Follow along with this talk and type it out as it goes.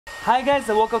Hi guys,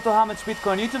 and welcome to How Much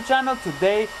Bitcoin YouTube channel.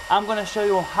 Today I'm gonna show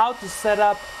you how to set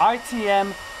up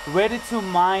RTM ready to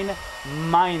mine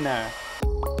miner.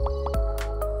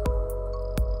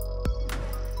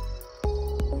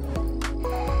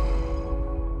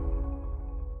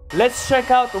 Let's check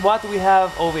out what we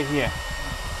have over here.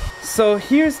 So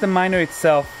here's the miner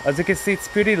itself. As you can see, it's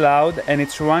pretty loud and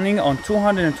it's running on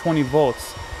 220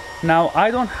 volts. Now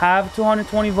I don't have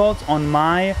 220 volts on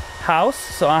my house,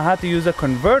 so I had to use a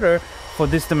converter for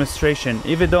this demonstration,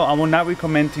 even though I would not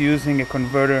recommend using a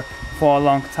converter for a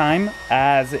long time,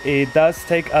 as it does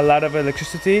take a lot of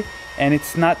electricity and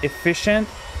it's not efficient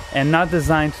and not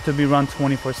designed to be run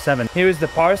 24/7. Here is the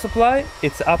power supply.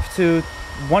 It's up to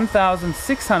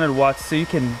 1600 watts, so you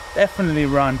can definitely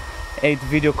run 8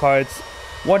 video cards.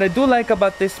 What I do like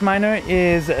about this miner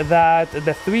is that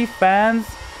the 3 fans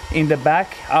in the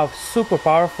back are super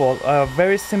powerful,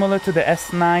 very similar to the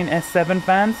S9, S7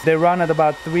 fans. They run at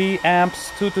about 3 amps,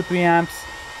 2 to 3 amps,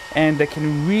 and they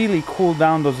can really cool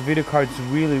down those video cards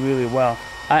really well.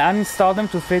 I uninstalled them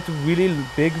to fit really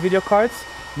big video cards,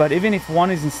 but even if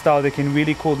one is installed, they can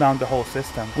really cool down the whole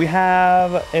system. We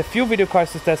have a few video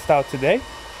cards to test out today.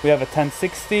 We have a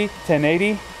 1060,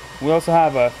 1080, we also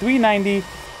have a 390,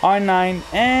 R9,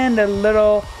 and a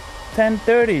little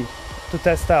 1030 to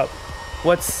test out.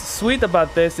 What's sweet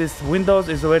about this is Windows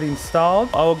is already installed.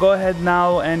 I will go ahead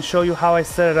now and show you how I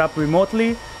set it up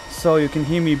remotely so you can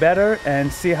hear me better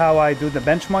and see how I do the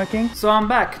benchmarking. So I'm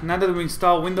back. Now that we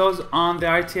install Windows on the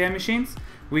RTM machines,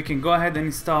 we can go ahead and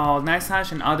install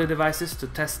NiceHash and other devices to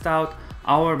test out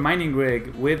our mining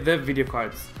rig with the video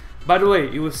cards. By the way,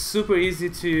 it was super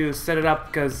easy to set it up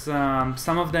because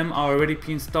some of them are already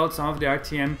pre-installed, some of the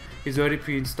RTM is already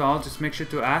pre-installed. Just make sure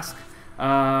to ask.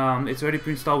 It's already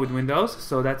pre-installed with Windows,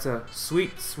 so that's a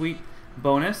sweet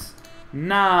bonus.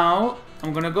 Now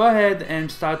I'm gonna go ahead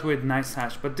and start with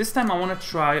NiceHash, but this time I want to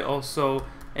try also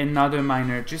another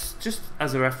miner, just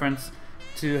as a reference,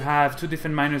 to have 2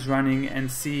 different miners running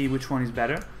and see which one is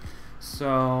better.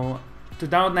 So to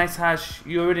download NiceHash,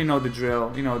 you already know the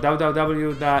drill. You know,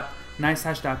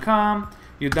 www.nicehash.com.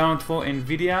 You download for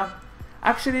Nvidia.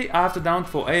 Actually, I have to download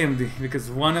for AMD because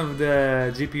one of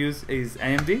the GPUs is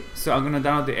AMD, so I'm gonna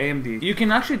download the AMD. You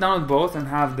can actually download both and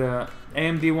have the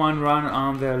AMD one run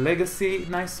on the legacy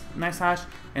NiceHash,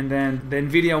 and then the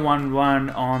Nvidia one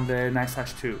run on the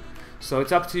NiceHash 2. So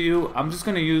it's up to you. I'm just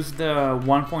gonna use the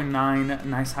 1.9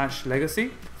 NiceHash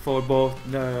legacy for both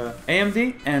the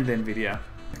AMD and the Nvidia.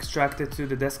 Extract it to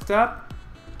the desktop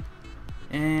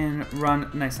and run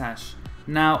NiceHash.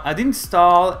 Now I didn't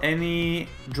install any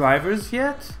drivers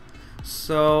yet,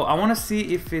 so I want to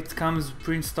see if it comes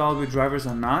pre-installed with drivers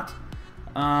or not.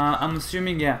 I'm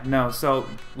assuming no, so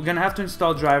we're gonna have to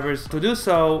install drivers. To do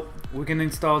so, we can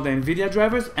install the Nvidia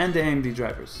drivers and the AMD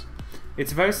drivers.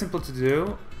 It's very simple to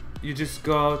do. You just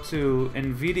go to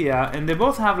Nvidia, and they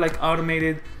both have like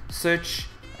automated search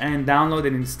and download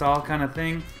and install kind of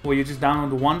thing, where you just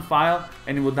download one file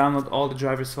and it will download all the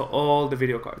drivers for all the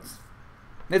video cards.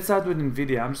 Let's start with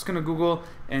Nvidia. I'm just gonna Google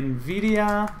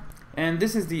Nvidia, and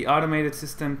this is the automated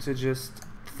system to just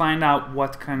find out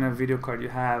what kind of video card you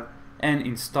have and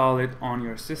install it on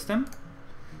your system.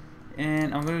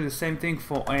 And I'm gonna do the same thing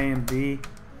for AMD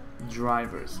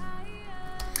drivers.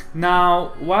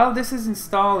 Now, while this is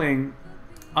installing,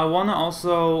 I wanna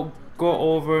also go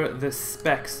over the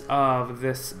specs of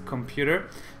this computer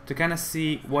to kind of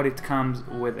see what it comes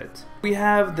with it. We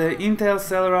have the Intel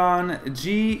Celeron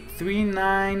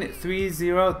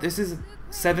G3930. This is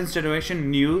 7th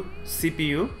generation new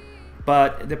CPU,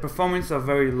 but the performance are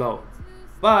very low.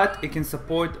 But it can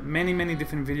support many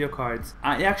different video cards.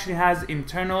 It actually has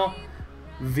internal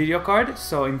video card,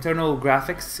 so internal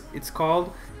graphics it's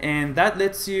called, and that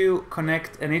lets you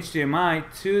connect an HDMI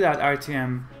to that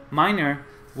RTM miner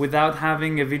without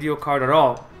having a video card at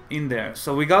all in there.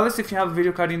 So regardless if you have a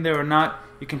video card in there or not,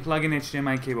 you can plug in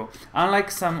HDMI cable.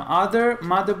 Unlike some other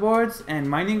motherboards and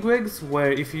mining rigs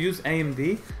where if you use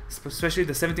AMD, especially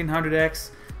the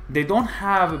 1700X, they don't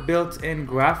have built-in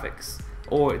graphics,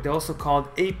 or they're also called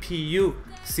APU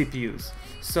CPUs.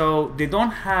 So they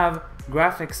don't have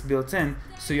graphics built in,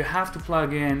 so you have to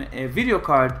plug in a video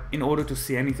card in order to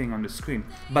see anything on the screen.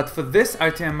 But for this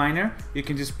RTM miner, you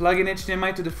can just plug in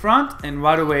HDMI to the front and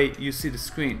right away you see the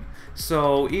screen.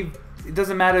 So it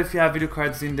doesn't matter if you have video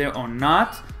cards in there or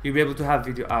not, you'll be able to have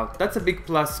video out. That's a big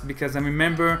plus, because I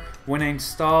remember when I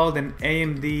installed an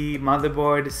AMD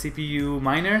motherboard CPU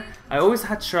miner, I always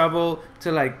had trouble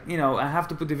to, like, you know, I have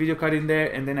to put the video card in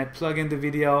there and then I plug in the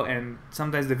video and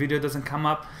sometimes the video doesn't come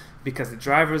up. because the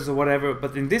drivers or whatever.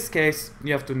 But in this case,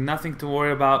 you have nothing to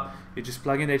worry about. You just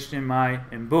plug in the HDMI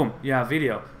and boom, you have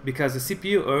video, because the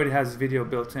CPU already has video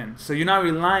built in. So you're not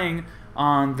relying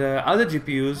on the other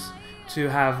GPUs to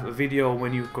have video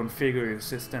when you configure your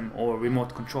system or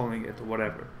remote controlling it or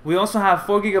whatever. We also have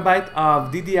 4 GB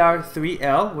of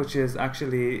DDR3L, which is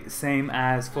actually same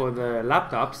as for the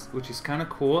laptops, which is kind of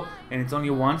cool, and it's only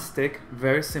one stick,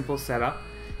 very simple setup.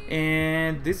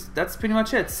 And that's pretty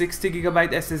much it. 60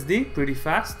 GB SSD, pretty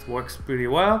fast, works pretty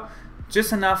well,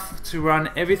 just enough to run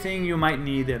everything you might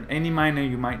need and any miner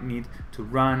you might need to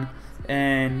run.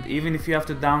 And even if you have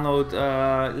to download,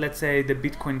 let's say, the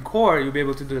Bitcoin Core, you'll be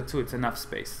able to do that too. It's enough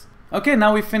space. Okay,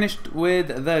 now we finished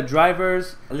with the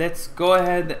drivers. Let's go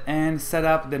ahead and set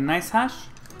up the NiceHash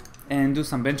and do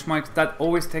some benchmarks. That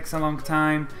always takes a long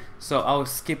time, so I'll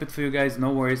skip it for you guys,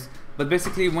 no worries. But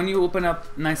basically, when you open up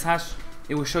NiceHash,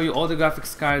 it will show you all the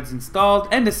graphics cards installed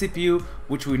and the CPU,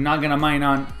 which we're not gonna mine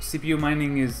on. CPU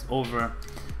mining is over.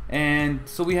 And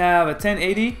so we have a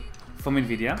 1080 from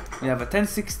Nvidia, we have a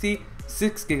 1060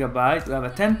 6 GB, we have a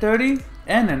 1030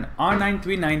 and an R9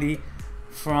 390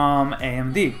 from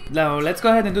AMD. Now let's go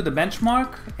ahead and do the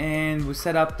benchmark, and we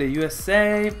set up the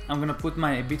USA. I'm gonna put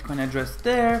my Bitcoin address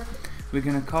there. We're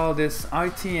gonna call this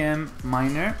RTM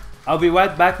miner. I'll be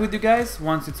right back with you guys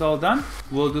once it's all done.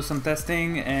 We'll do some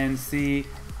testing and see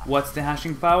what's the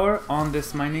hashing power on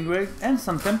this mining rig and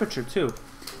some temperature too,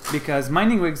 because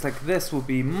mining rigs like this will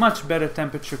be much better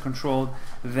temperature controlled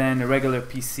than a regular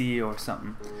PC or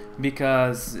something,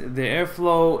 because the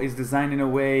airflow is designed in a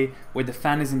way where the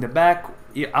fan is in the back,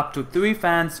 up to 3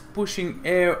 fans pushing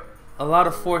air, a lot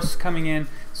of force coming in,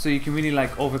 so you can really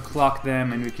like overclock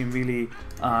them, and we can really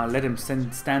let them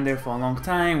stand there for a long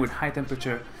time with high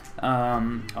temperature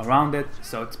around it.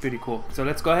 So it's pretty cool. So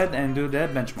let's go ahead and do the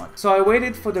benchmark. So I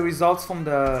waited for the results from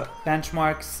the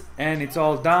benchmarks, and it's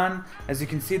all done. As you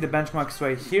can see, the benchmarks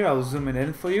right here. I'll zoom it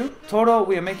in for you. Total,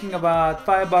 we are making about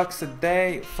 $5 a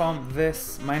day from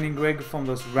this mining rig, from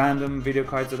those random video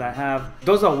cards that I have.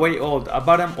 Those are way old. I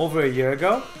bought them over a year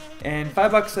ago, and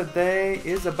 $5 a day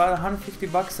is about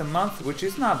 $150 a month, which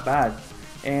is not bad.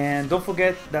 And don't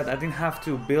forget that I didn't have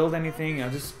to build anything. I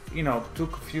just,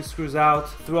 took a few screws out,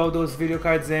 throw those video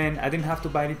cards in. I didn't have to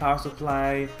buy any power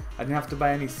supply. I didn't have to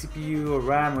buy any CPU or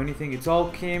RAM or anything. It's all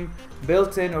came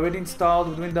built in, already installed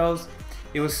with Windows.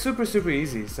 It was super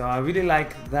easy. So I really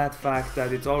like that fact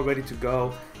that it's all ready to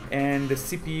go, and the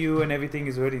CPU and everything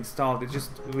is already installed. It's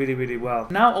just really well.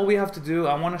 Now all we have to do,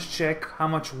 I want to check how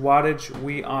much wattage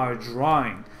we are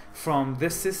drawing from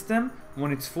this system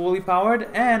when it's fully powered,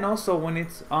 and also when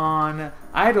it's on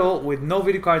idle with no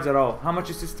video cards at all. How much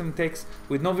the system takes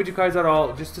with no video cards at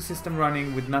all, just the system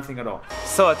running with nothing at all.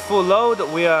 So at full load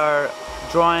we are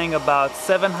drawing about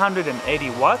 780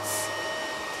 watts.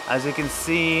 As you can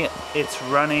see, it's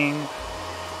running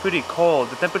pretty cold.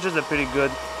 The temperatures are pretty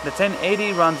good. The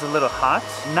 1080 runs a little hot.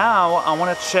 Now I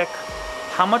want to check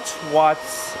how much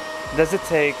watts does it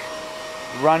take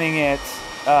running it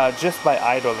just by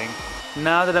idling.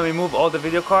 Now that I remove all the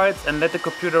video cards and let the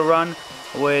computer run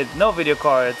with no video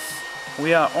cards,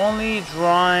 we are only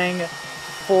drawing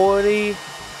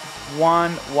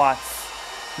 41 watts.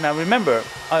 Now remember,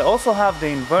 I also have the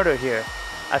inverter here.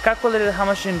 I calculated how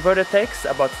much the inverter takes,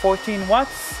 about 14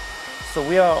 watts. So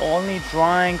we are only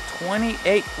drawing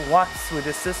 28 watts with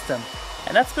this system.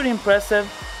 And that's pretty impressive,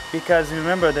 because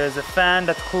remember, there's a fan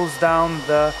that cools down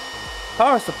the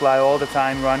power supply all the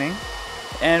time running.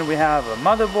 And we have a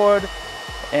motherboard,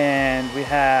 and we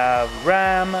have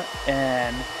RAM,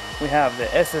 and we have the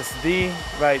SSD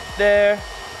right there.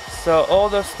 So all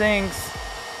those things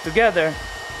together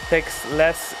takes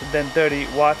less than 30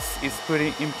 watts. Is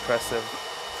pretty impressive.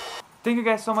 Thank you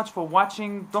guys so much for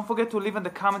watching. Don't forget to leave in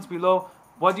the comments below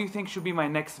what do you think should be my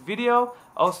next video.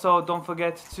 Also, don't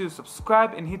forget to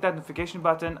subscribe and hit that notification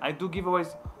button. I do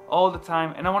giveaways all the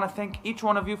time, and I want to thank each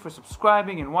one of you for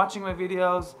subscribing and watching my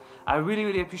videos. I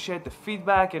really appreciate the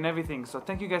feedback and everything, so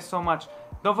thank you guys so much.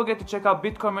 Don't forget to check out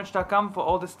bitcoinmerch.com for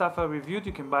all the stuff I reviewed.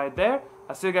 You can buy it there.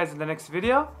 I'll see you guys in the next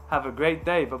video. Have a great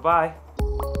day. Bye bye.